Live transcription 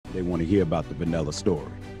They want to hear about the vanilla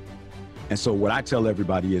story. And so what I tell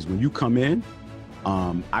everybody is when you come in,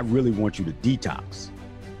 I really want you to detox.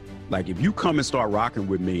 Like if you come and start rocking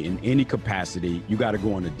with me in any capacity, you got to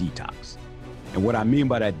go on a detox. And what I mean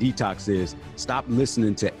by that detox is stop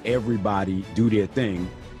listening to everybody do their thing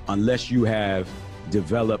unless you have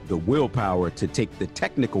developed the willpower to take the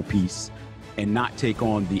technical piece and not take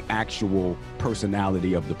on the actual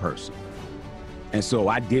personality of the person. And so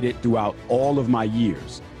I did it throughout all of my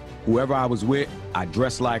years. Whoever I was with, I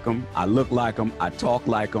dressed like them, I looked like them, I talked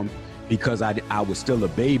like them, because I was still a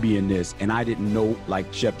baby in this, and I didn't know,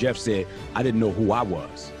 like Chef Jeff said, I didn't know who I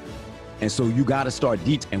was. And so you got to start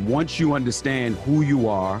deep. And once you understand who you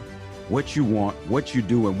are, what you want, what you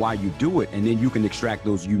do, and why you do it, and then you can extract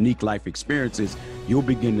those unique life experiences, you'll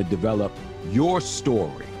begin to develop your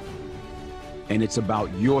story. And it's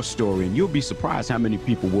about your story. And you'll be surprised how many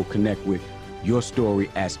people will connect with your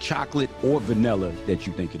story as chocolate or vanilla that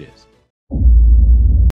you think it is.